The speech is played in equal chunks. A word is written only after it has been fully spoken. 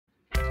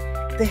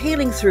the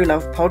Healing Through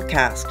Love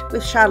podcast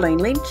with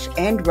Charlene Lynch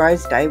and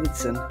Rose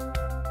Davidson.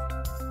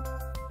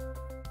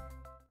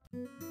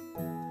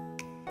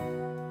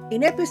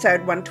 In episode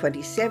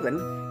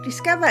 127,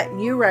 discover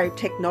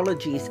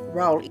Neuro-Technology's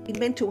role in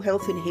mental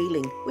health and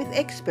healing with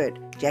expert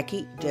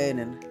Jackie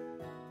Durnin.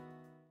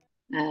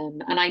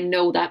 And I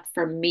know that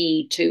for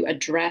me to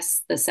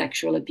address the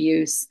sexual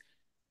abuse,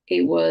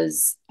 it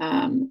was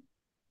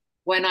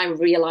when I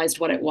realized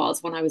what it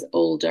was when I was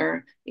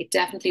older. It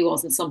definitely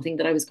wasn't something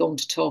that I was going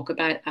to talk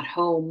about at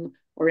home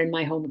or in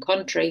my home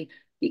country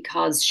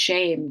because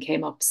shame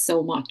came up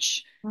so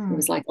much. It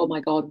was like, oh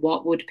my God,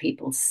 what would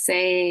people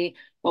say?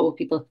 What would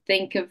people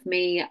think of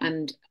me?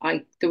 And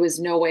there was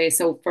no way.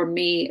 So for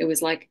me, it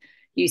was like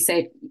you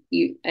say,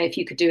 if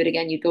you could do it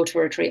again, you'd go to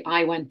a retreat.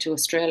 I went to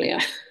Australia.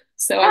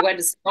 So I went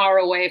as far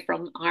away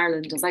from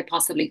Ireland as I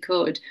possibly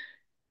could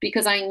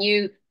because I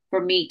knew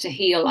for me to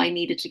heal, I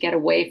needed to get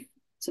away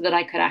so that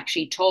I could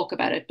actually talk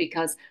about it,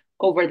 because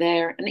over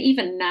there, and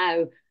even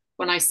now,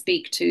 when I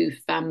speak to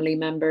family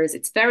members,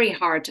 it's very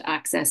hard to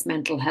access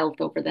mental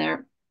health over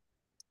there.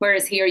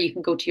 Whereas here, you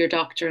can go to your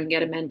doctor and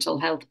get a mental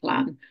health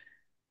plan.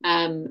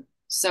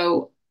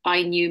 So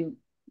I knew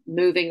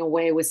moving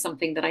away was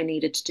something that I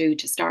needed to do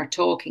to start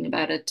talking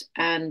about it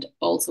and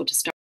also to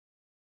start.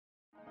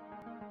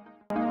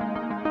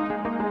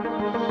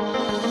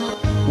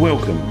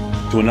 Welcome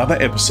to another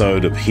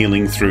episode of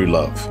Healing Through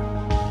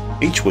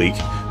Love. Each week,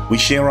 we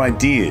share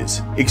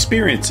ideas,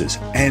 experiences,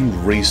 and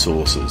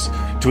resources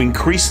to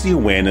increase the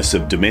awareness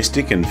of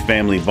domestic and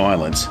family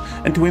violence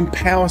and to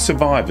empower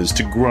survivors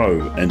to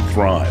grow and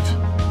thrive.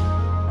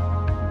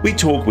 We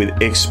talk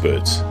with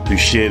experts who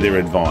share their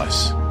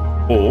advice,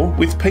 or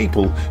with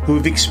people who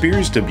have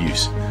experienced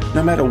abuse,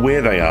 no matter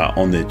where they are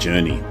on their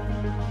journey.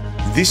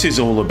 This is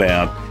all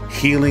about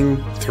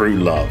healing through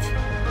love.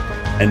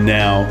 And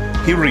now,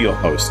 here are your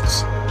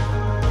hosts,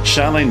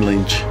 Charlene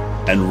Lynch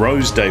and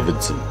Rose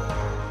Davidson.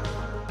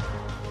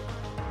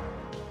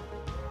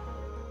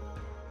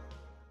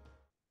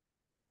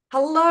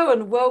 Hello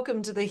and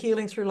welcome to the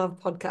Healing Through Love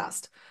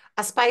podcast,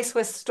 a space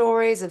where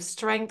stories of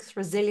strength,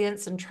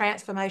 resilience and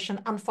transformation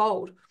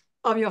unfold.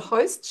 I'm your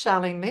host,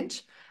 Charlene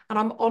Lynch, and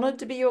I'm honoured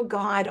to be your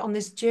guide on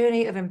this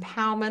journey of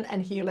empowerment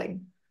and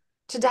healing.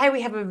 Today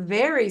we have a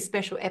very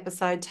special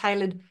episode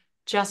tailored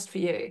just for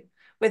you.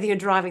 Whether you're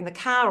driving the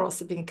car or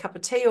sipping a cup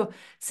of tea or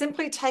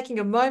simply taking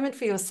a moment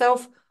for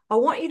yourself, I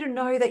want you to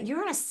know that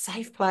you're in a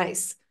safe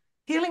place.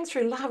 Healing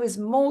Through Love is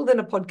more than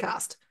a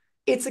podcast.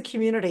 It's a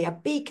community, a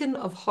beacon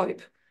of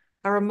hope,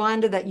 a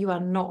reminder that you are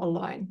not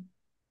alone.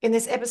 In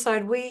this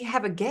episode, we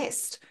have a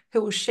guest who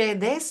will share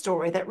their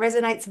story that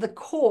resonates at the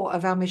core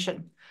of our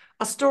mission,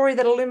 a story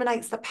that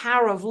illuminates the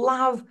power of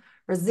love,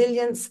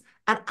 resilience,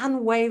 and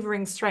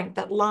unwavering strength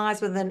that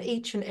lies within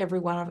each and every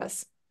one of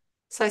us.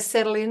 So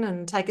settle in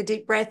and take a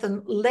deep breath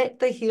and let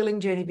the healing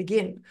journey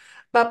begin.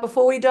 But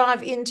before we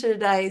dive into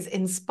today's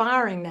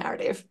inspiring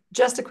narrative,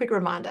 just a quick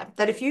reminder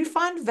that if you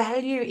find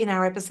value in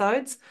our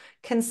episodes,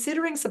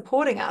 considering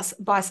supporting us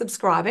by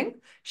subscribing,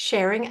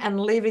 sharing, and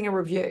leaving a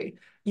review.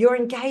 Your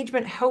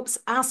engagement helps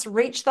us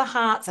reach the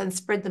hearts and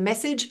spread the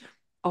message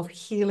of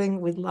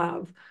healing with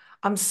love.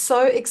 I'm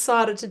so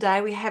excited today.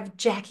 We have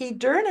Jackie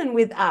Durnin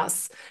with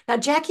us. Now,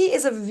 Jackie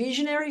is a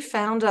visionary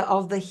founder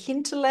of the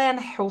Hinterland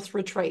Health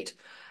Retreat,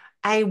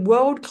 a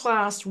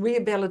world-class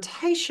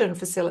rehabilitation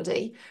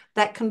facility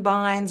that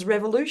combines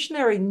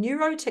revolutionary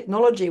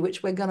neurotechnology,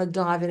 which we're going to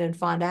dive in and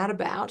find out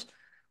about,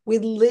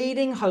 with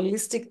leading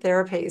holistic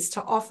therapies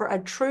to offer a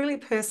truly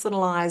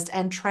personalized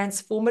and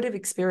transformative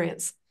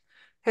experience.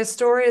 Her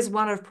story is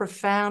one of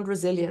profound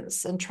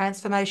resilience and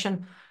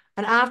transformation,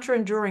 and after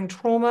enduring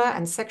trauma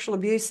and sexual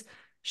abuse,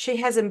 she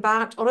has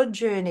embarked on a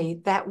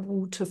journey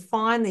to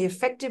find the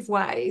effective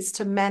ways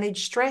to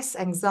manage stress,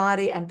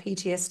 anxiety, and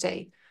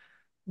PTSD.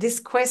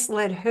 This quest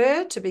led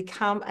her to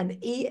become an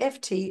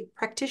EFT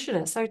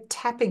practitioner, so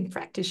tapping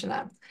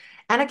practitioner,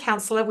 and a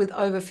counsellor with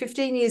over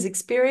 15 years'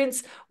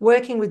 experience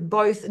working with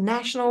both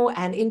national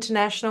and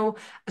international,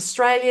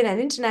 Australian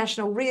and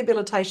international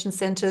rehabilitation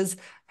centres,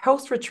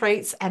 health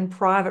retreats, and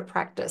private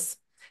practice.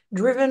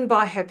 Driven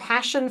by her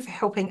passion for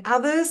helping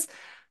others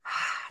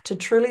to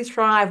truly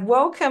thrive.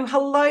 Welcome.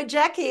 Hello,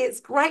 Jackie. It's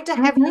great to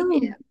have you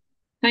here.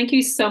 Thank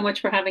you so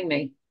much for having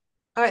me.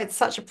 Oh, it's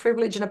such a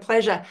privilege and a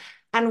pleasure.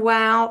 And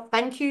wow,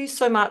 thank you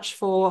so much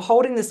for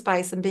holding the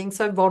space and being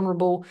so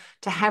vulnerable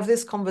to have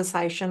this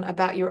conversation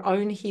about your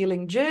own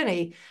healing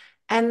journey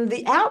and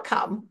the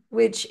outcome,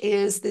 which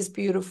is this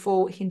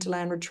beautiful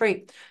Hinterland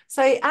retreat.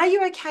 So are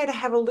you okay to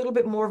have a little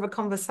bit more of a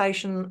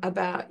conversation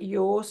about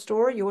your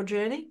story, your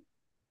journey?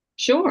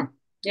 Sure.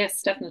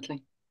 Yes,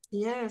 definitely.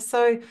 Yeah.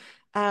 So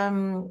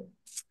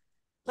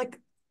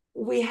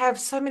we have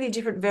so many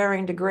different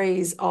varying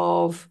degrees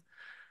of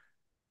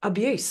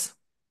abuse.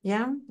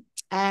 Yeah.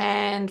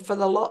 And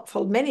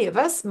for many of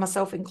us,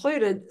 myself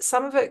included,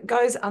 some of it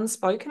goes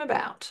unspoken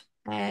about,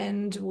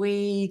 and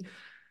we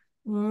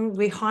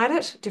hide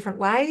it different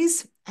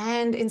ways.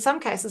 And in some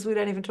cases, we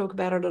don't even talk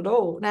about it at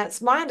all. Now,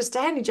 it's my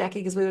understanding, Jackie,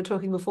 because we were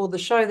talking before the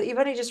show, that you've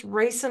only just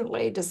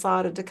recently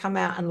decided to come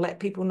out and let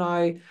people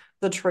know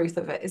the truth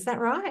of it. Is that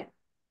right?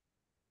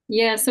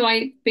 Yeah, so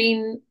I've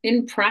been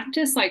in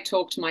practice, I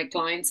talk to my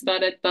clients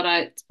about it, but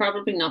it's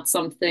probably not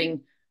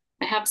something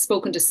I have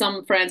spoken to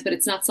some friends, but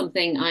it's not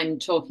something I'm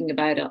talking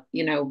about,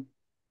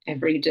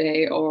 every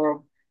day.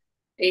 Or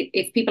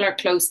if people are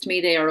close to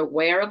me, they are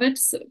aware of it.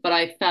 But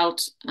I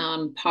felt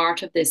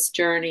part of this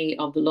journey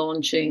of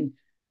launching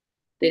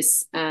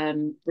this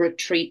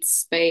retreat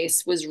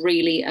space was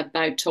really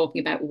about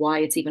talking about why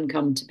it's even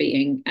come to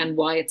being. And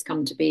why it's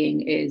come to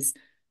being is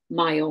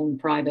my own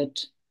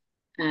private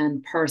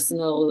and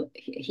personal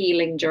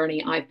healing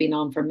journey I've been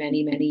on for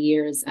many, many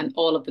years, and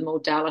all of the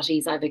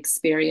modalities I've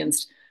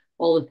experienced,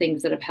 all the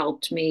things that have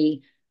helped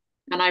me.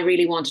 And I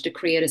really wanted to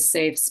create a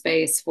safe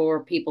space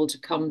for people to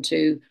come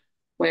to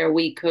where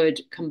we could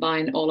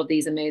combine all of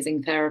these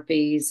amazing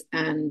therapies.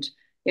 And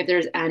if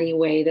there's any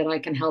way that I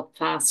can help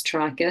fast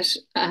track it,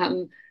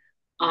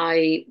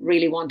 I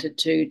really wanted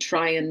to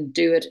try and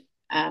do it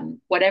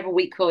whatever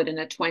we could in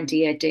a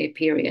 28-day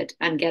period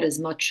and get as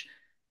much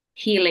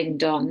healing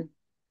done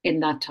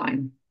in that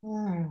time.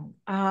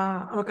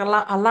 Look,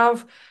 I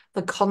love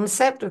the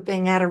concept of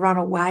being able to run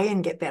away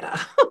and get better.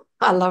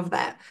 I love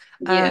that.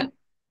 Uh, Yeah.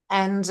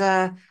 and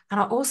I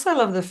also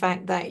love the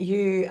fact that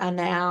you are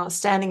now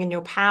standing in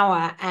your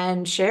power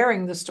and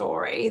sharing the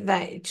story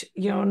that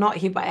you're not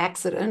here by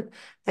accident,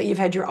 that you've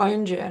had your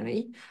own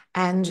journey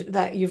and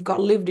that you've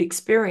got lived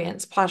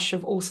experience, plus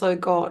you've also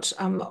got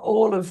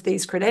all of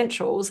these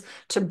credentials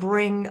to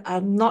bring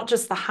not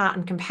just the heart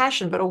and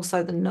compassion, but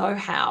also the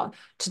know-how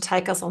to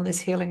take us on this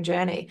healing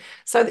journey.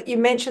 So you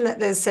mentioned that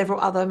there's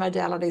several other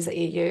modalities that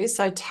you use.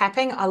 So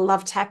tapping, I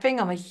love tapping.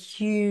 I'm a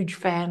huge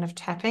fan of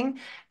tapping.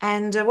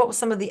 And what were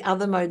some of the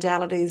other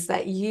modalities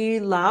that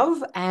you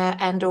love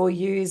and or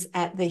use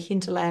at the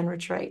Hinterland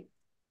Retreat?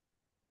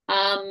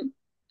 Um,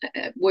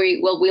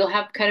 we'll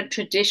have kind of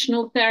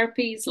traditional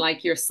therapies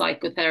like your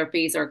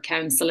psychotherapies or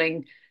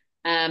counseling.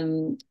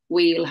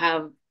 We'll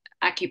have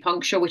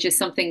acupuncture, which is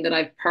something that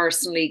I've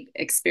personally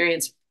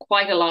experienced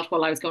quite a lot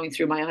while I was going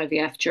through my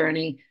IVF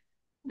journey.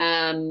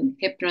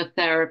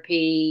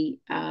 Hypnotherapy,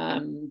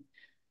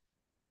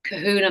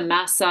 kahuna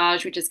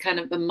massage, which is kind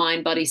of a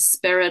mind, body,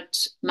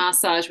 spirit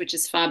massage, which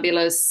is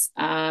fabulous.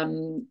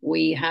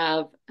 We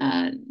have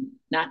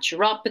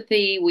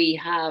naturopathy, we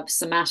have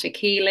somatic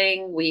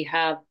healing, we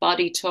have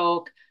body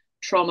talk,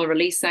 trauma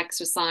release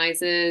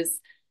exercises.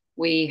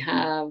 We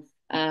have,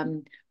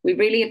 we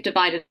really have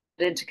divided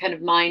it into kind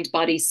of mind,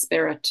 body,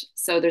 spirit.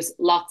 So there's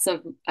lots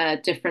of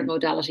different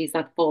modalities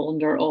that fall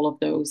under all of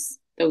those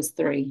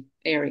three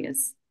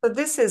areas. So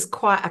this is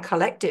quite a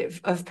collective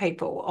of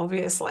people,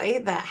 obviously,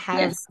 that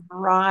have Yes, a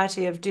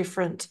variety of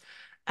different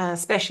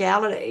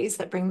specialities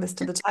that bring this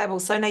to the table.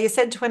 So now you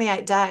said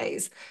 28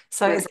 days.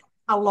 So is correct. that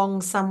how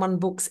long someone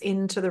books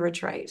into the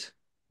retreat?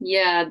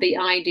 Yeah, the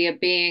idea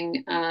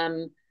being,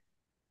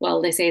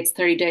 well, they say it's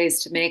 30 days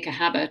to make a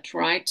habit,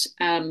 right?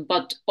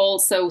 But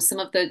also some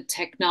of the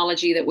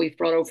technology that we've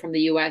brought over from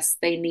the US,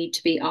 they need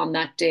to be on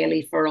that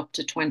daily for up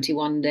to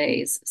 21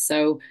 days.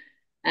 So,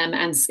 and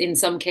in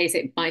some case,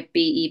 it might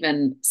be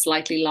even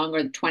slightly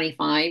longer,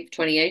 25,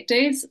 28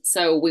 days.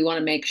 So we want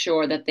to make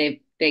sure that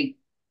they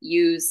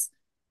use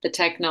the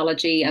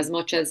technology as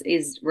much as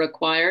is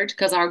required,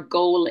 because our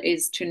goal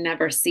is to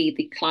never see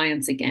the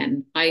clients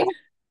again. I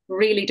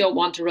really don't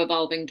want a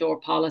revolving door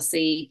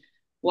policy.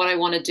 What I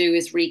want to do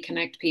is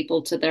reconnect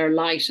people to their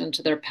light and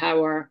to their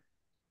power,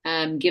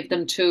 give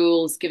them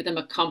tools, give them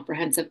a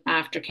comprehensive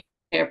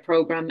aftercare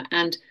program,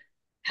 and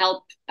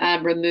help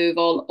remove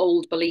all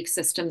old belief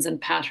systems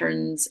and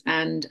patterns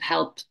and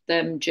help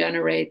them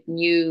generate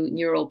new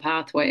neural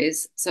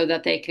pathways so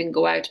that they can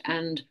go out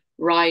and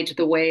ride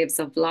the waves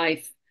of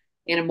life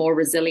in a more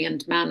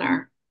resilient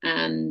manner.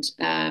 And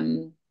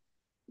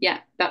yeah,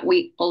 that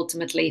we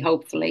ultimately,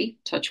 hopefully,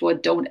 touch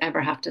wood, don't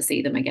ever have to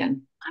see them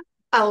again.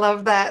 I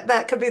love that.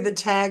 That could be the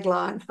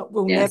tagline.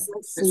 We'll never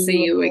Yes, see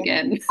see you you again.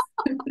 again.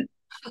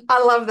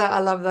 I love that. I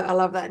love that. I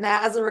love that.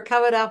 Now, as a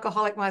recovered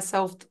alcoholic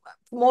myself,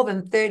 more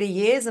than 30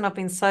 years, and I've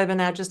been sober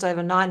now just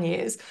over 9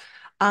 years,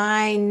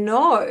 I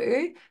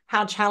know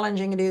how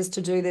challenging it is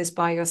to do this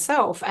by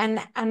yourself. And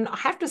I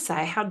have to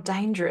say how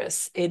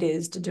dangerous it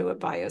is to do it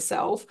by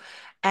yourself.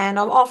 And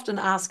I'm often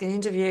asked in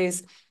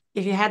interviews,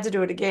 if you had to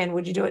do it again,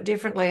 would you do it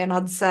differently? And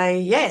I'd say,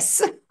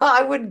 yes,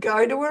 I would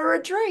go to a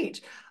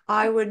retreat.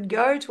 I would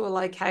go to a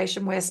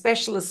location where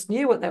specialists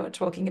knew what they were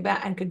talking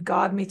about and could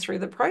guide me through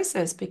the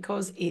process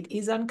because it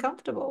is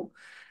uncomfortable.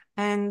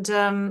 And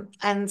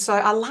so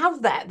I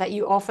love that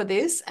you offer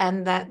this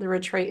and that the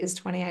retreat is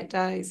 28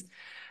 days.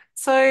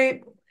 So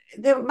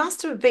there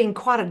must have been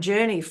quite a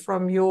journey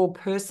from your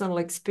personal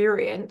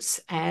experience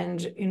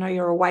and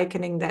your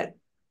awakening that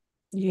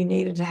you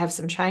needed to have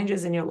some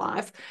changes in your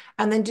life.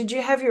 And then did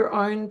you have your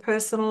own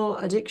personal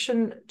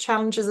addiction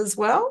challenges as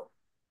well?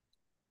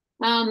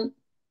 um,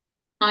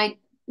 I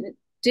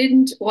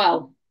didn't,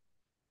 well,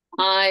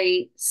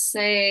 I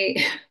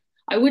say,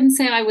 I wouldn't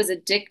say I was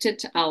addicted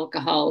to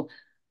alcohol.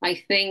 I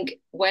think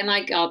when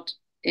I got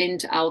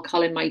into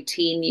alcohol in my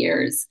teen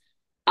years,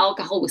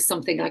 alcohol was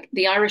something like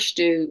the Irish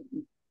do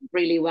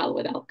really well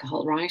with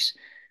alcohol, right?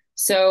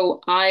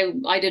 So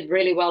I did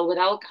really well with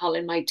alcohol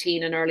in my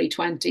teen and early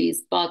 20s,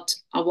 but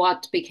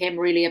what became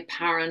really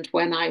apparent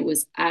when I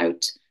was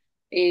out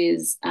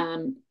is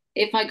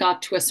if I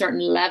got to a certain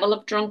level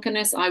of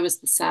drunkenness, I was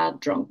the sad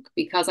drunk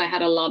because I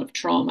had a lot of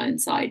trauma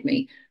inside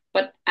me.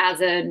 But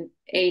as an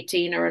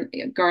 18 or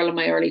a girl in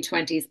my early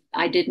 20s,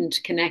 I didn't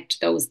connect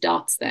those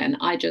dots then.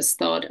 I just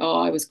thought, oh,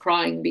 I was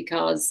crying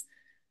because,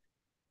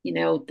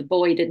 the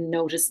boy didn't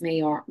notice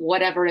me or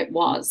whatever it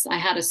was. I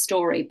had a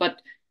story,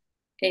 but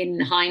in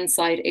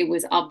hindsight, it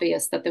was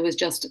obvious that there was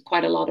just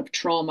quite a lot of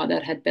trauma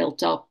that had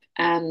built up.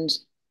 And,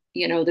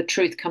 the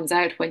truth comes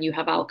out when you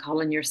have alcohol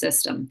in your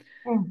system.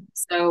 Mm.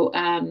 So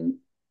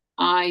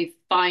I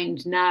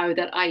find now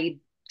that I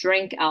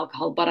drink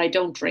alcohol, but I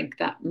don't drink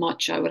that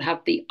much. I would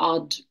have the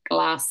odd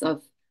glass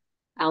of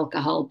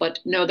alcohol, but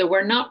no, there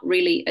were not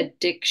really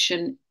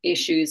addiction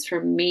issues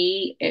for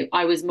me.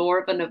 I was more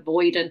of an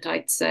avoidant,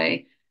 I'd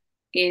say.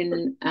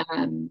 In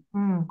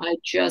Mm. I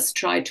just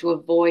tried to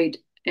avoid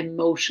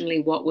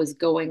emotionally what was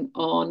going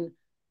on.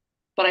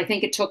 But I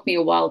think it took me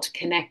a while to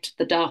connect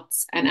the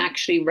dots and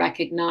actually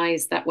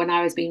recognize that when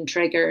I was being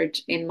triggered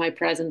in my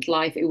present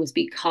life, it was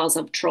because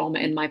of trauma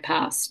in my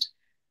past.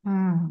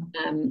 Mm.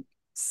 Um,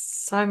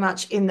 So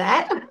much in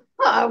that.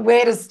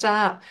 Where to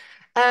start?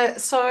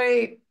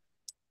 So,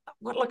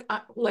 well, look,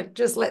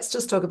 let's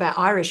just talk about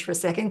Irish for a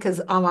second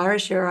because I'm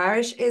Irish, you're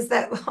Irish. Is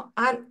that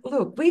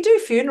we do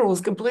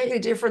funerals completely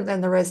different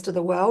than the rest of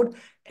the world.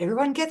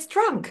 Everyone gets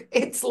drunk.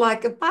 It's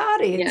like a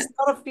party. yeah, It's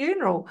not a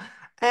funeral,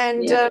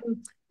 and yeah,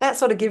 that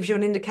sort of gives you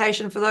an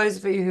indication for those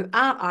of you who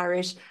aren't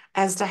Irish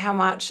as to how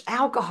much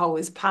alcohol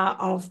is part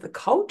of the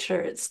culture.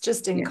 It's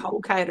just yeah.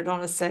 inculcated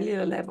on a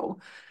cellular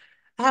level.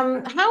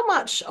 How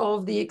much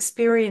of the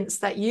experience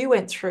that you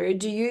went through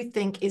do you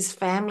think is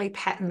family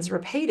patterns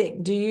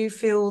repeating? Do you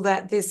feel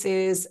that this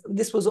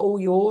was all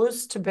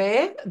yours to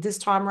bear this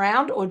time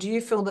around, or do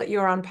you feel that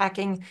you're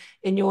unpacking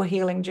in your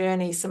healing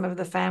journey some of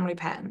the family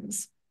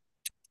patterns?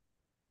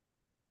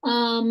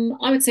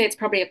 I would say it's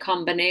probably a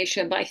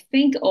combination, but I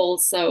think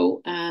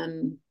also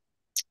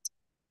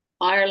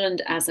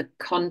Ireland as a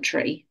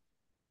country.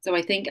 So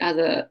I think as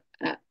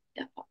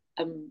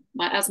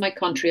my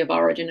country of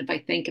origin, if I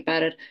think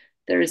about it,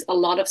 there's a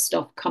lot of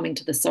stuff coming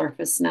to the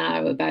surface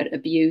now about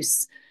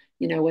abuse.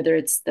 Whether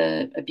it's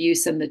the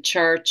abuse in the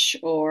church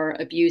or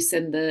abuse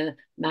in the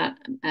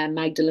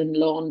Magdalene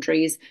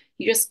laundries.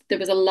 There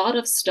was a lot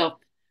of stuff.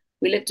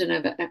 We lived in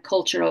a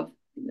culture of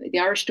the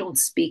Irish don't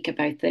speak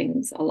about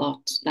things a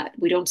lot. That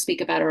we don't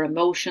speak about our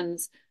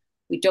emotions.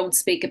 We don't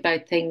speak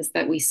about things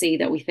that we see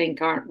that we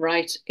think aren't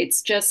right.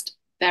 It's just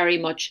very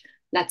much,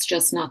 let's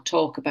just not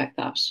talk about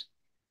that.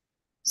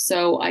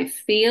 So I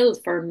feel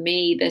for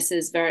me, this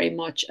is very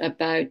much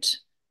about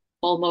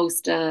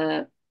almost,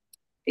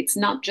 it's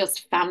not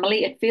just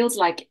family. It feels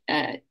like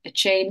a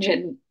change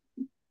in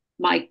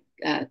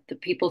the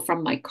people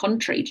from my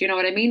country. Do you know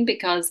what I mean?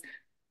 Because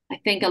I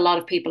think a lot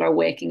of people are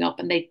waking up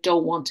and they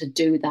don't want to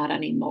do that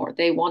anymore.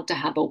 They want to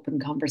have open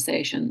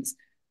conversations.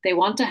 They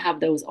want to have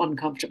those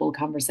uncomfortable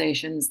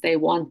conversations. They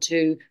want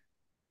to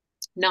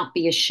not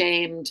be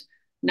ashamed,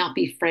 not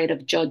be afraid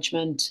of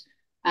judgment.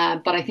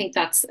 But I think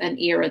that's an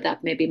era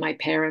that maybe my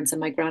parents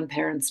and my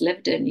grandparents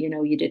lived in.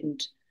 You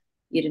didn't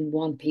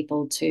want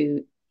people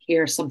to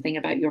hear something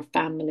about your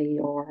family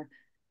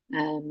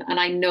and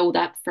I know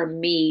that for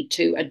me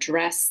to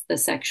address the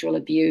sexual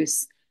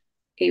abuse,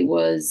 it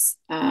was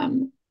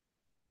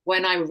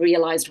when I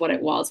realized what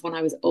it was when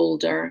I was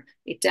older,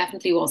 it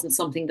definitely wasn't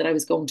something that I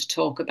was going to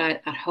talk about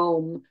at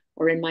home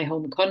or in my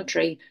home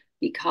country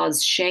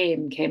because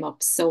shame came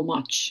up so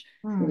much.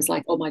 It was Mm.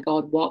 like, oh my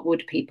God, what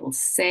would people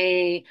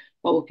say?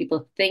 What would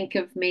people think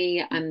of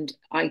me? And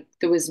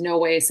there was no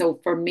way. So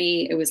for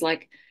me, it was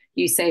like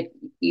you say,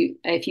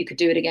 if you could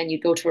do it again,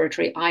 you'd go to a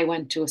retreat. I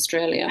went to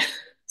Australia.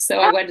 So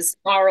I went as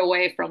far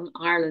away from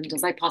Ireland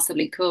as I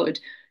possibly could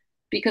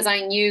because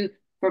I knew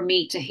for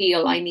me to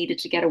heal, I needed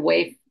to get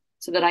away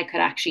so that I could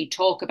actually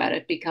talk about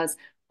it. Because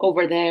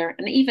over there,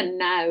 and even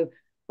now,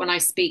 when I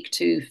speak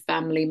to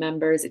family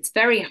members, it's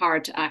very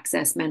hard to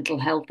access mental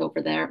health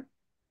over there.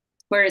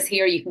 Whereas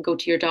here, you can go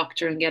to your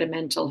doctor and get a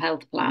mental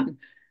health plan.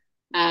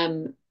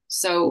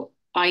 So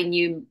I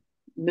knew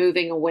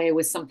moving away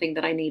was something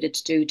that I needed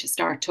to do to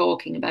start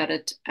talking about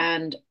it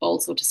and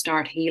also to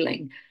start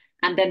healing.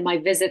 And then my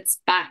visits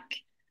back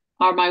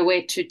are my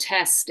way to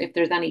test if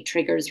there's any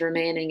triggers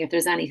remaining, if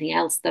there's anything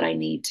else that I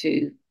need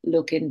to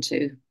look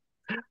into.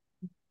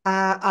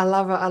 I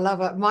love it. I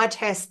love it. My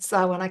tests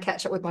are when I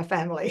catch up with my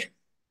family.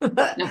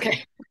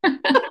 Okay.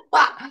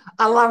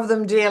 I love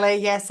them dearly,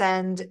 yes.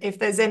 And if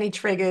there's any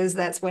triggers,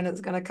 that's when it's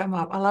going to come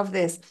up. I love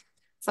this.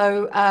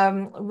 So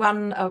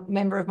one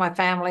member of my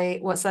family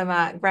was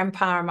my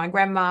grandpa and my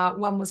grandma,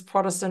 one was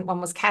Protestant, one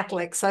was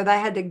Catholic. So they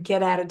had to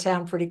get out of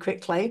town pretty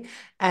quickly.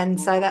 And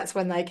so that's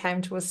when they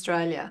came to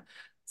Australia.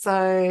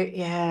 So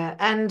yeah.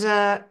 And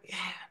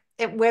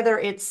whether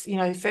it's,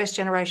 first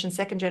generation,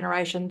 second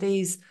generation,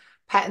 these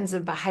patterns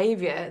of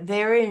behavior,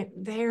 they're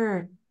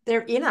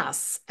in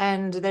us,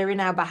 and they're in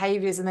our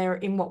behaviors, and they're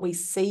in what we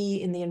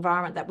see in the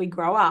environment that we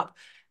grow up.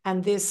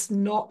 And this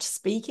not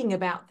speaking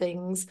about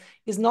things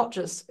is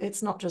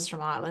it's not just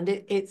from Ireland.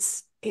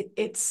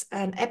 It's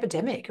an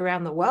epidemic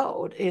around the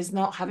world, is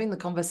not having the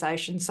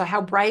conversation. So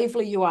how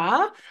bravely you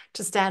are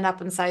to stand up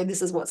and say,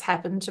 this is what's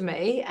happened to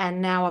me,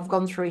 and now I've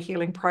gone through a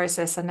healing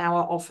process, and now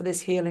I offer this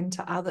healing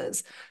to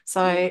others.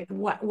 So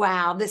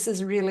wow, this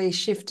is really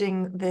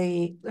shifting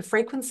the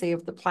frequency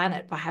of the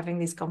planet by having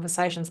these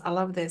conversations. I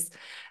love this.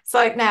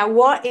 So now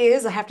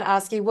I have to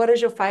ask you, what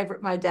is your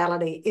favorite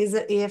modality? Is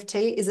it EFT?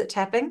 Is it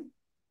tapping?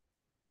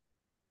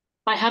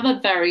 I have a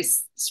very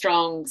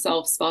strong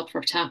soft spot for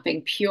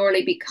tapping,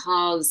 purely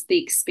because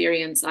the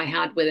experience I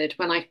had with it.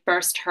 When I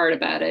first heard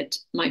about it,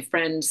 my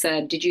friend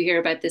said, "Did you hear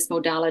about this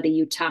modality?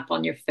 You tap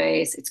on your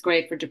face. It's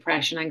great for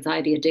depression,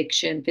 anxiety,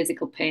 addiction,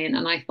 physical pain."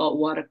 And I thought,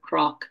 what a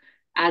crock,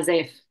 as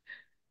if.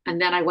 And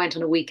then I went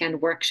on a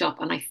weekend workshop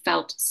and I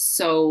felt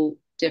so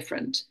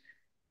different.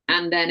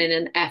 And then, in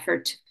an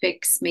effort to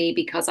fix me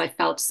because I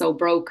felt so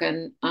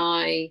broken,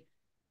 I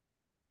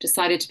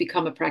decided to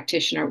become a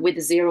practitioner with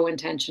zero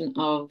intention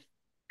of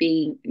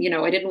being,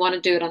 I didn't want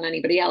to do it on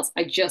anybody else.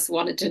 I just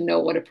wanted to know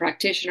what a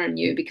practitioner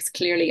knew, because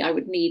clearly I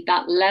would need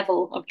that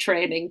level of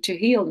training to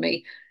heal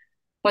me.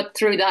 But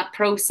through that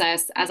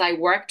process, as I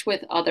worked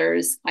with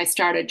others, I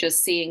started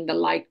just seeing the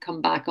light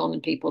come back on in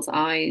people's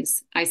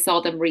eyes. I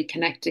saw them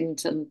reconnecting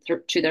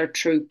to their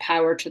true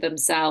power, to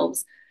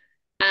themselves.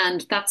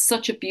 And that's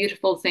such a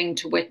beautiful thing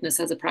to witness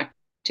as a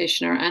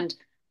practitioner. And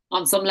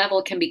on some level,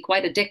 it can be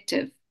quite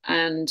addictive.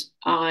 And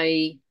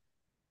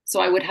so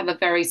I would have a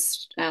very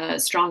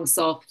strong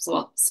soft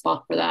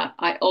spot for that.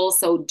 I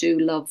also do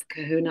love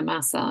kahuna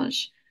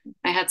massage.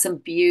 I had some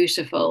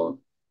beautiful,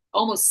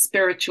 almost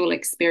spiritual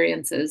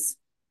experiences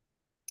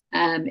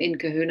in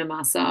kahuna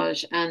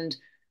massage, and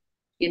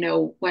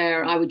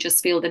where I would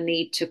just feel the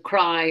need to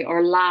cry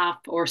or laugh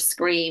or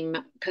scream,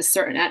 because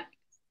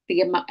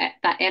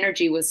that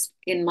energy was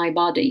in my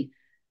body.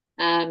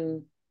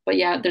 But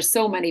yeah, there's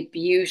so many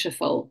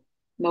beautiful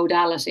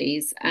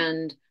modalities,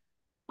 and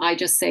I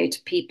just say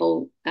to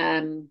people,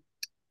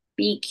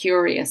 be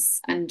curious,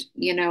 and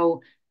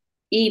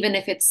even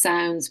if it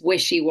sounds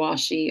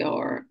wishy-washy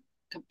or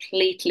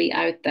completely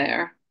out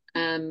there,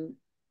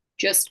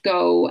 just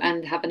go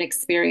and have an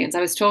experience.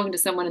 I was talking to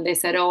someone and they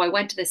said, "Oh, I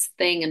went to this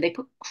thing and they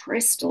put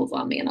crystals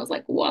on me," and I was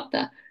like, "What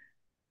the?"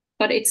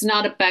 But it's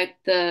not about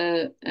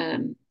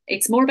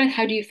it's more about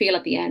how do you feel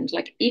at the end.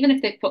 Like, even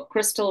if they put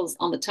crystals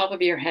on the top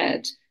of your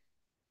head,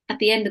 at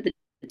the end of the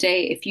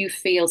day, if you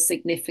feel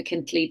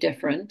significantly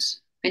different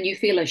and you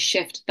feel a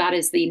shift, that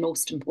is the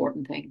most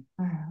important thing.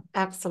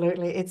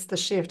 Absolutely. It's the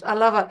shift. I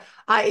love it.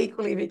 I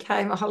equally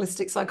became a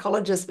holistic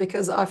psychologist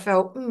because I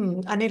felt,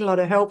 I need a lot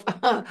of help.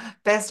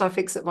 Best I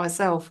fix it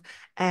myself.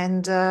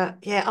 And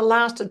I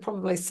lasted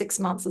probably 6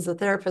 months as a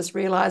therapist,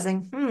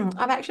 realizing,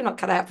 I'm actually not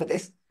cut out for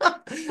this.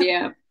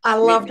 Yeah. I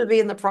love to be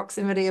in the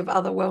proximity of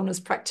other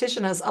wellness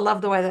practitioners. I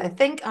love the way they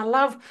think. I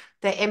love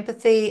their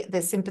empathy,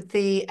 their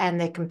sympathy, and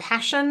their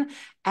compassion,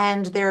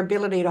 and their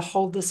ability to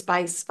hold the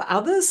space for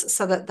others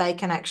so that they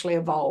can actually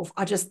evolve.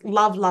 I just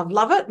love, love,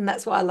 love it. And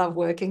that's why I love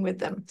working with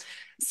them.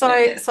 So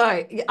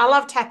I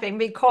love tapping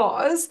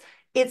because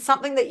it's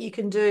something that you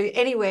can do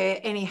anywhere,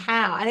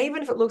 anyhow. And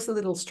even if it looks a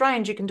little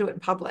strange, you can do it in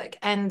public.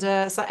 And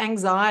so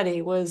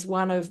anxiety was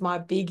one of my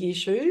big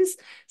issues.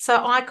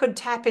 So I could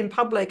tap in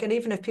public. And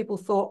even if people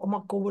thought, "Oh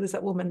my God, what is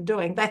that woman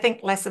doing?" They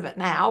think less of it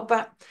now.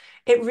 But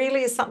it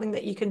really is something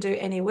that you can do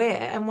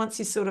anywhere. And once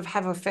you sort of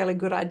have a fairly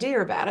good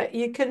idea about it,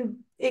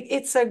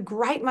 it's a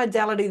great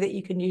modality that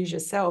you can use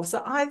yourself.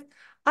 So I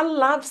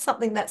love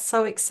something that's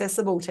so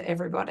accessible to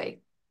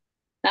everybody.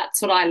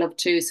 That's what I love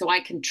too. So I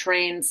can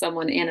train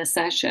someone in a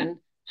session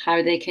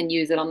how they can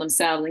use it on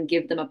themselves and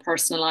give them a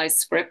personalized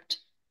script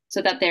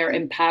so that they're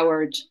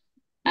empowered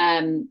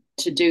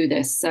to do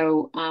this.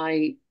 So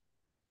I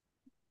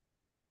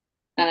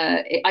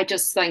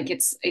just think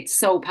it's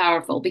so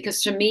powerful,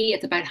 because to me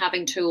it's about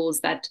having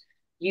tools that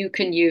you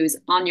can use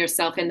on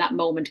yourself in that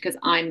moment, because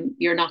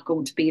you're not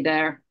going to be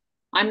there.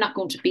 I'm not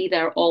going to be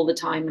there all the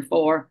time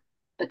for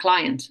the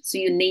client. So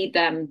you need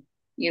them,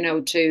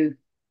 to.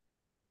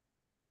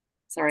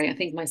 Sorry, I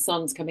think my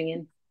son's coming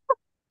in. Are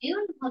you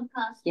on the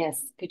podcast? Yes.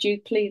 Could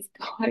you please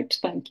go out?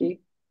 Thank you.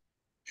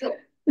 Sure.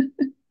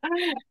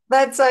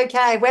 That's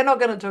okay. We're not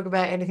going to talk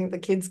about anything the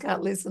kids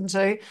can't listen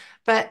to.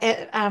 But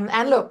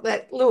and look,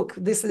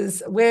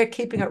 we're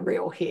keeping it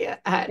real here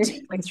at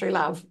Healing Through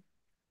Love.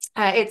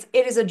 It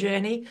is a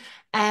journey,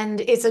 and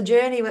it's a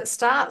journey that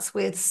starts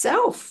with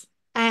self,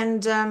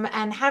 and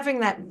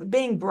having that,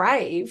 being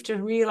brave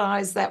to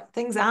realize that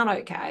things aren't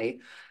okay,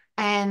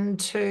 and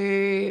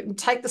to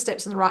take the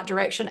steps in the right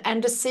direction,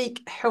 and to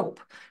seek help.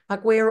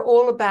 Like, we're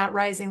all about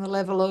raising the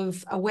level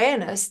of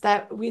awareness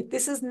that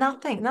this is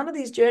nothing. None of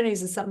these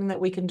journeys is something that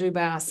we can do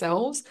by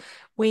ourselves.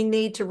 We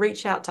need to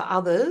reach out to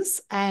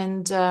others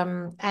and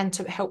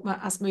to help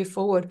us move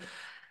forward.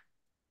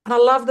 And I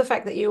love the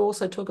fact that you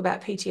also talk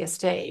about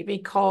PTSD,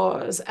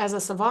 because as a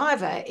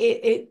survivor,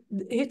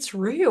 it's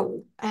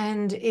real,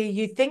 and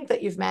you think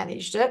that you've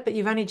managed it, but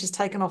you've only just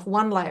taken off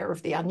one layer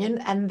of the onion,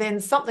 and then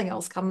something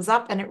else comes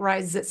up and it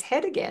raises its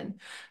head again.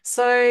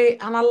 So,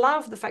 and I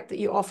love the fact that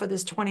you offer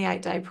this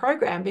 28-day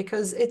program,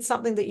 because it's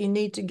something that you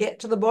need to get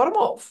to the bottom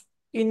of.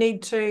 You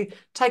need to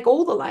take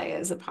all the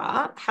layers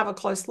apart, have a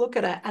close look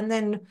at it, and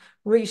then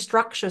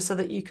restructure so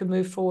that you can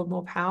move forward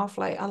more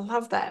powerfully. I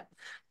love that.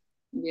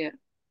 Yeah.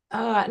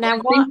 Now,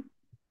 what?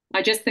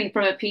 I just think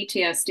from a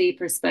PTSD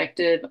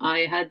perspective,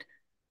 I had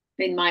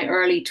in my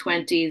early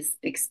 20s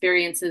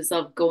experiences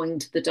of going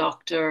to the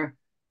doctor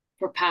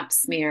for pap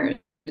smears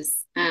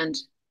and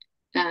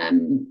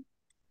um,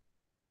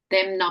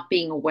 them not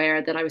being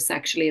aware that I was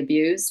sexually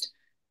abused.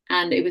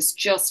 And it was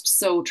just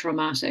so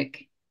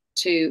traumatic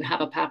to have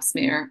a pap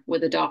smear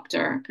with a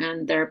doctor,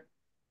 and their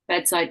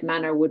bedside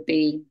manner would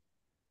be,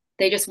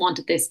 they just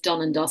wanted this done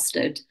and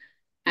dusted.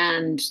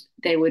 And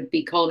they would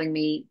be calling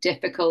me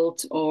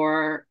difficult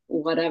or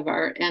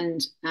whatever.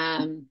 And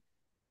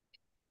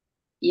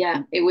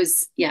yeah,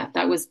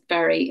 that was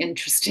very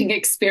interesting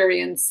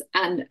experience.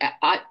 And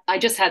I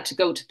just had to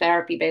go to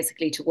therapy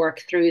basically to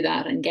work through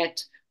that and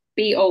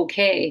be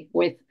okay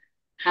with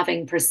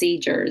having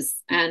procedures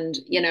and,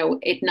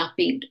 it not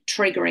being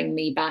triggering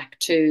me back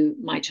to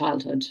my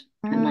childhood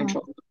and my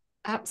trauma.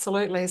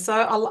 Absolutely.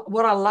 So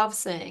what I love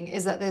seeing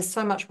is that there's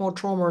so much more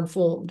trauma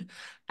informed,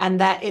 and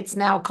that it's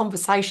now a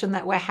conversation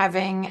that we're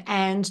having,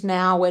 and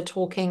now we're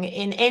talking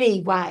in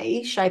any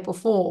way, shape or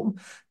form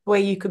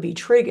where you could be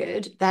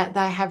triggered, that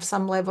they have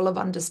some level of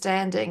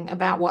understanding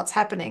about what's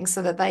happening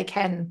so that they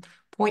can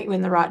point you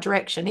in the right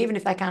direction. Even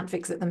if they can't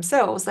fix it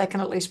themselves, they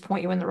can at least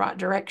point you in the right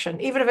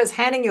direction. Even if it's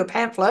handing you a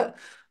pamphlet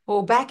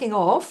or backing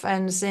off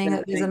and seeing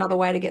that there's another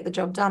way to get the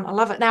job done. I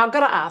love it. Now I've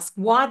got to ask,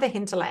 why the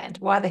hinterland?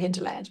 Why the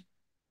hinterland?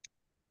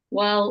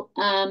 Well,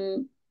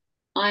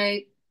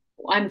 I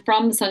I'm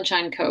from the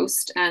Sunshine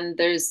Coast, and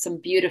there's some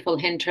beautiful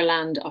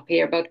hinterland up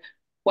here. But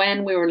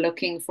when we were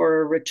looking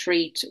for a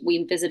retreat,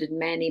 we visited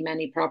many,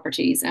 many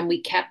properties, and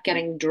we kept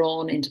getting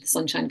drawn into the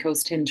Sunshine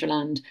Coast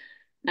hinterland.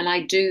 And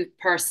I do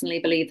personally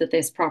believe that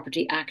this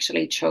property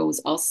actually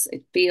chose us.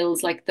 It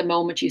feels like the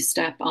moment you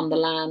step on the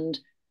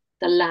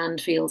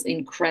land feels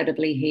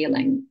incredibly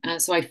healing.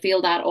 So I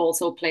feel that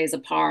also plays a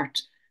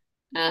part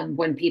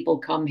when people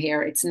come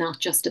here. It's not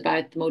just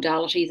about the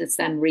modalities, it's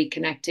them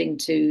reconnecting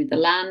to the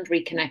land,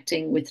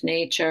 reconnecting with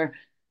nature.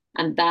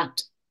 And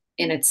that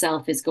in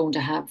itself is going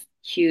to have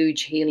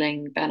huge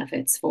healing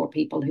benefits for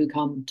people who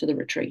come to the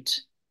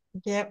retreat.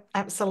 Yep,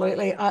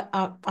 absolutely.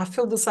 I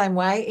feel the same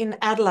way. In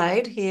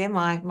Adelaide, here,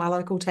 my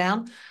local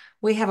town,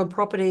 we have a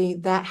property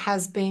that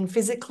has been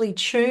physically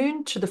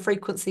tuned to the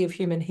frequency of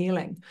human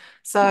healing.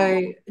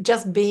 So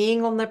just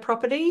being on the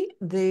property,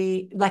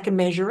 they can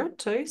measure it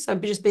too. So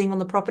just being on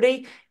the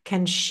property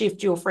can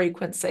shift your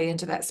frequency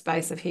into that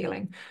space of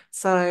healing.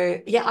 So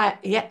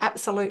yeah,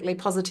 absolutely,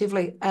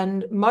 positively.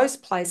 And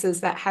most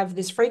places that have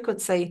this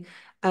frequency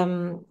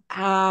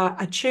are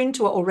attuned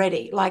to it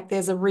already. Like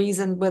there's a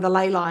reason where the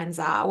ley lines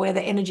are, where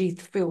the energy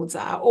fields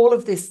are, all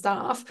of this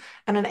stuff.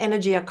 And an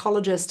energy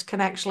ecologist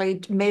can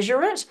actually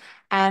measure it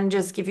and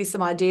just give you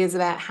some ideas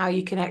about how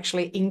you can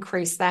actually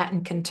increase that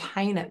and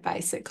contain it,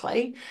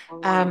 basically.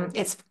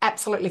 It's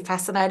absolutely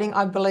fascinating.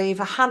 I believe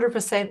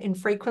 100% in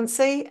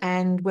frequency.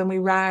 And when we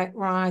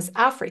raise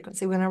our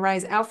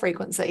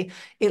frequency,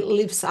 it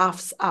lifts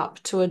us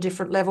up to a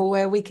different level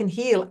where we can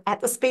heal at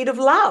the speed of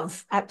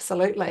love.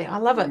 Absolutely. I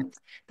love it.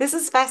 This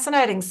is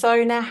fascinating.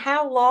 So now,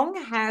 how long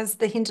has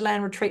the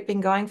Hinterland Retreat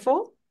been going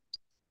for?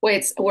 Well,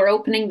 we're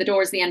opening the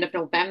doors the end of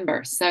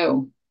November,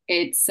 so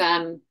it's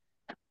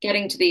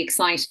getting to the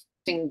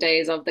exciting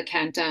days of the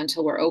countdown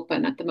till we're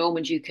open. At the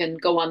moment, you can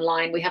go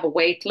online. We have a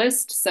wait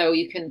list, so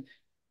you can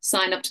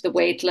sign up to the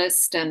wait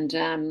list.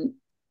 And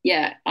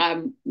yeah,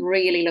 I'm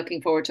really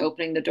looking forward to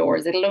opening the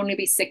doors. It'll only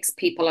be 6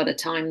 people at a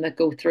time that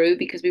go through,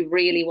 because we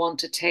really want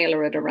to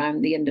tailor it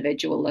around the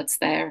individual that's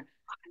there.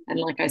 And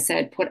like I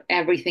said, put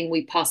everything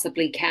we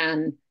possibly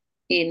can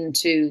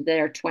into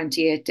their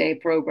 28-day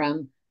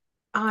program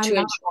to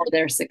ensure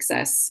their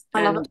success.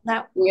 I love it.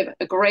 Now, we have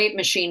a great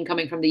machine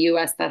coming from the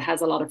US that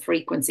has a lot of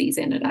frequencies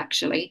in it,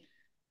 actually.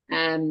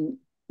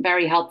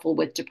 Very helpful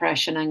with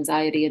depression,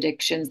 anxiety,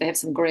 addictions. They have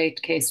some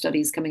great case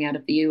studies coming out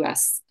of the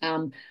US.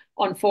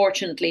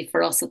 Unfortunately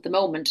for us at the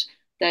moment,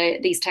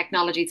 these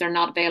technologies are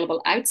not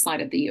available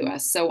outside of the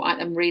US. So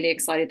I'm really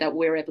excited that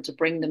we're able to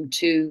bring them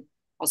to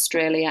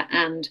Australia,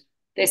 and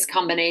this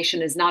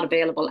combination is not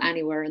available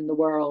anywhere in the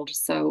world.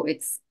 So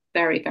it's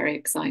very, very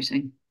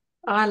exciting.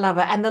 I love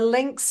it. And the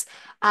links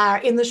are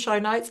in the show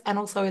notes and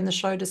also in the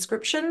show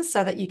description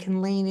so that you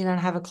can lean in and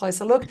have a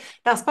closer look.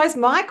 Now, I suppose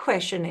my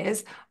question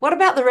is, what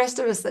about the rest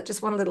of us that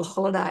just want a little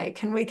holiday?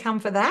 Can we come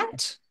for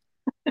that?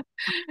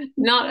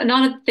 Not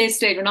at this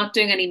stage. We're not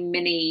doing any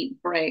mini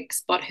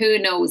breaks, but who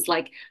knows?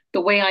 Like, the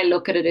way I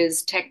look at it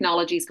is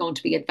technology is going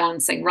to be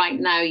advancing. Right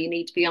now, you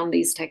need to be on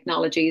these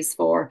technologies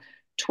for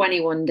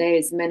 21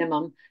 days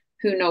minimum.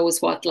 who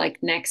knows what, like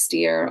next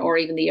year or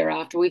even the year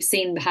after. We've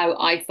seen how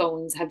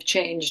iPhones have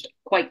changed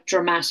quite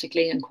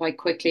dramatically and quite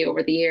quickly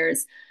over the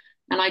years.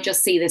 And I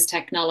just see this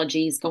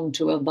technology is going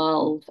to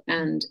evolve,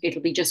 and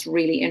it'll be just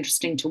really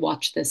interesting to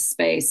watch this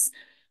space.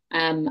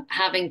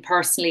 Having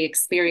personally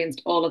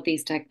experienced all of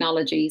these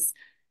technologies,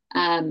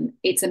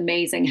 it's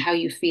amazing how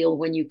you feel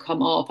when you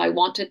come off. I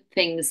wanted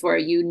things where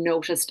you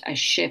noticed a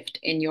shift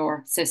in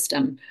your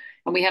system.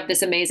 And we have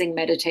this amazing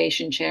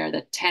meditation chair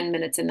that 10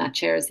 minutes in that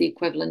chair is the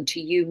equivalent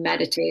to you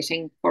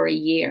meditating for a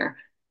year.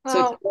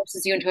 So Oh, it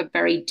forces you into a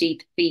very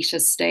deep theta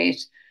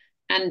state.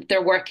 And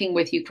they're working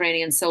with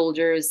Ukrainian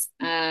soldiers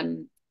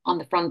on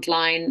the front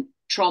line,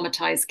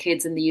 traumatized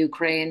kids in the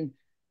Ukraine.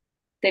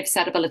 They've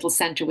set up a little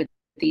center with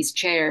these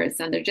chairs,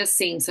 and they're just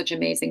seeing such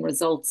amazing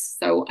results.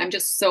 So I'm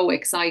just so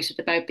excited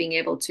about being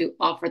able to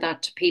offer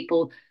that to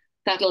people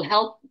that'll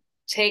help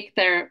take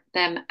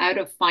them out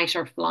of fight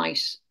or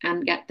flight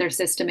and get their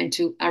system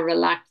into a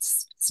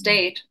relaxed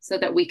state so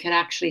that we can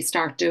actually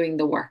start doing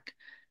the work.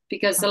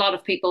 Because a lot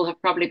of people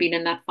have probably been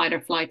in that fight or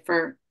flight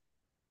for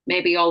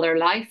maybe all their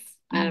life,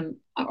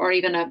 or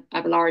even a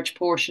large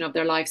portion of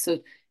their life. So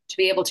to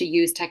be able to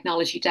use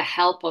technology to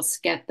help us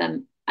get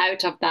them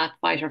out of that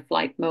fight or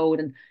flight mode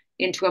and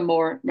into a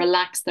more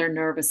relax their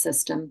nervous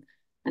system,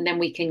 and then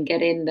we can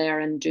get in there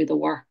and do the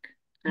work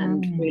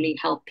and really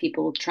help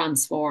people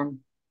transform.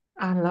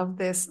 I love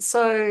this.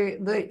 So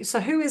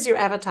who is your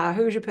avatar?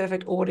 Who is your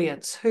perfect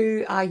audience?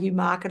 Who are you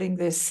marketing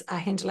this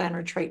Hinterland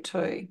retreat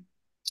to?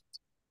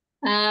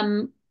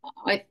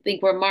 I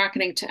think we're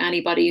marketing to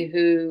anybody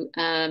who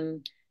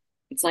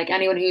it's like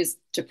anyone who's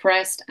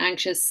depressed,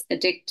 anxious,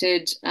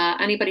 addicted,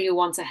 anybody who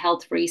wants a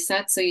health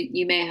reset. So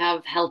you may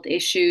have health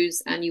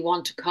issues and you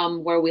want to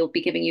come where we'll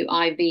be giving you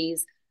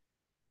IVs,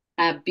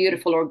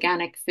 beautiful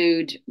organic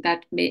food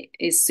that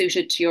is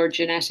suited to your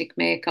genetic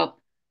makeup,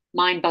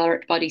 mind,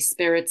 body,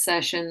 spirit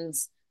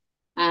sessions.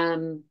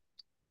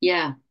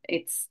 Yeah,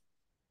 it's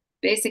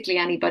basically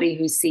anybody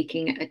who's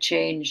seeking a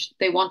change.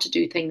 They want to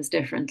do things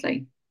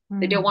differently.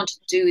 They don't want to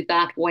do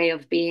that way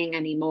of being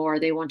anymore.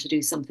 They want to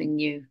do something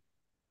new.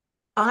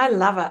 I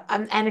love it.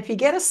 And if you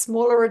get a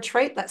smaller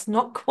retreat that's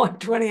not quite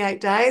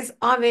 28 days,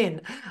 I'm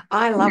in.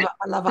 I love it.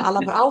 I love it. I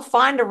love it. I'll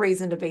find a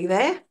reason to be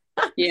there.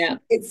 Yeah.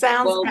 It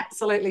sounds Well,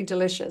 absolutely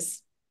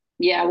delicious.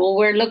 yeah, well,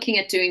 we're looking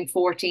at doing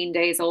 14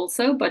 days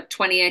also, but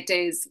 28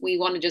 days, we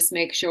want to just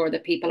make sure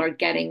that people are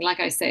getting, like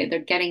I say, they're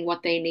getting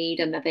what they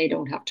need and that they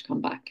don't have to come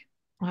back.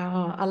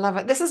 Oh, I love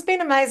it. This has been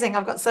amazing.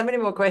 I've got so many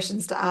more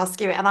questions to ask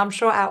you, and I'm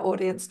sure our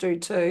audience do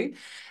too.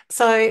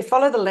 So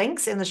follow the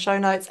links in the show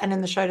notes and in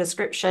the show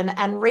description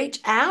and reach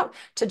out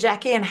to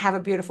Jackie and have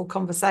a beautiful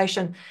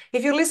conversation.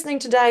 If you're listening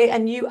today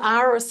and you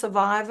are a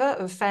survivor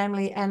of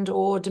family and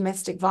or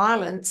domestic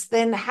violence,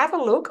 then have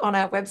a look on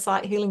our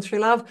website, Healing Through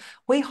Love.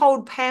 We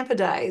hold Pamper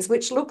Days,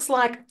 which looks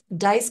like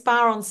day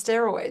spa on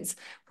steroids,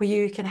 where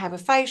you can have a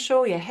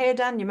facial, your hair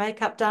done, your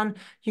makeup done,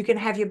 you can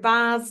have your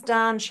bars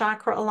done,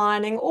 chakra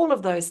aligning, all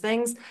of those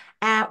things.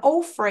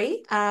 All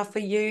free for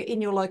you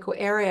in your local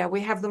area.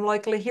 We have them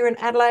locally here in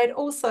Adelaide,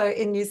 also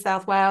in New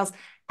South Wales.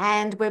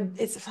 And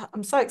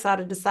I'm so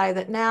excited to say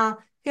that now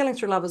Healing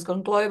Through Love has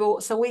gone global.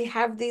 So we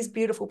have these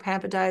beautiful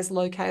Pamper Days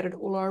located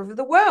all over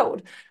the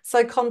world.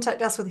 So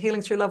contact us with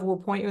Healing Through Love. We'll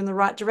point you in the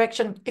right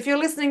direction. If you're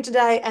listening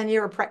today and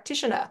you're a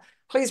practitioner,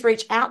 please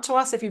reach out to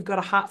us if you've got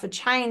a heart for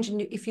change.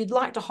 And if you'd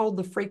like to hold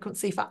the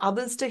frequency for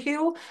others to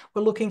heal,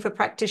 we're looking for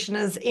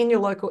practitioners in your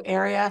local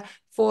area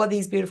for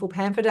these beautiful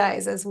Pamper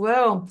Days as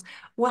well.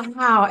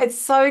 Wow, it's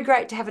so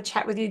great to have a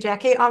chat with you,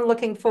 Jackie. I'm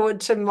looking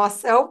forward to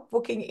myself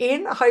booking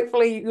in.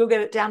 Hopefully you'll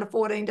get it down to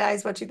 14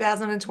 days by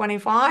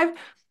 2025.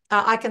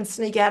 I can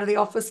sneak out of the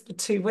office for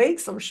 2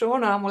 weeks. I'm sure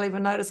no one will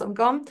even notice I'm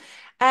gone.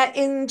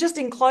 In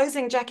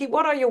closing, Jackie,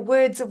 what are your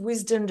words of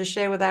wisdom to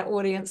share with our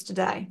audience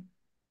today?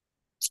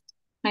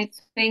 I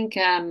think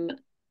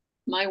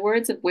my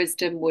words of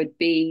wisdom would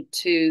be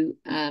to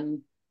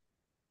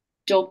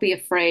don't be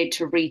afraid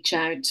to reach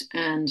out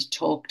and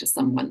talk to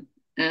someone.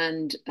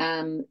 And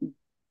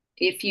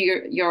if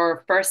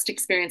your first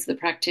experience with a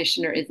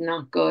practitioner is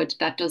not good,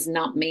 that does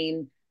not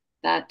mean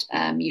that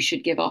you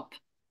should give up.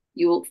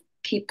 You will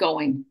keep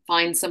going.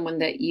 Find someone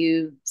that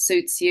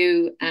suits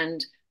you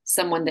and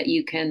someone that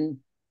you can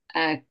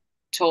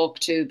talk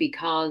to,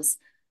 because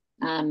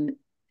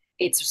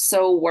it's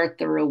so worth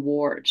the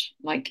reward.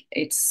 Like,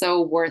 it's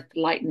so worth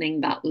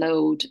lightening that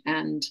load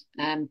and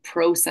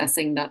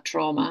processing that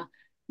trauma.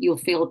 You'll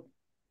feel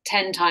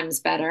 10 times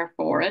better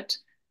for it.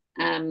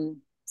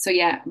 So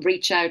yeah,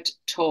 reach out,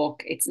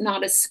 talk. It's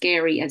not as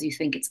scary as you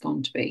think it's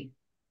going to be.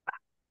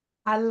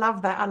 I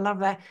love that. I love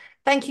that.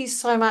 Thank you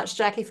so much,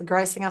 Jackie, for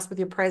gracing us with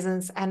your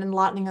presence and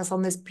enlightening us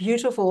on this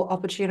beautiful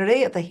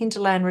opportunity at the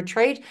Hinterland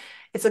Retreat.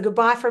 It's a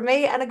goodbye from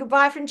me and a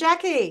goodbye from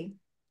Jackie.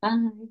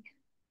 Bye.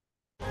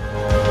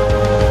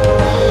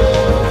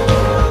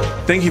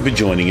 Thank you for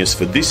joining us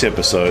for this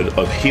episode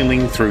of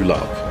Healing Through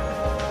Love.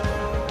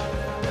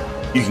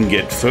 You can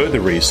get further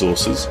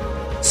resources,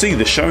 see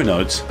the show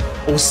notes,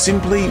 or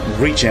simply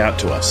reach out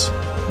to us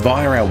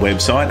via our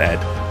website at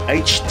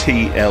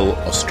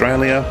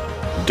htlaustralia.com.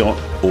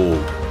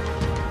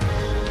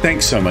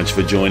 Thanks so much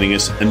for joining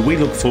us, and we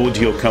look forward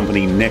to your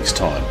company next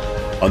time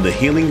on the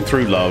Healing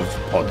Through Love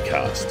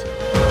podcast.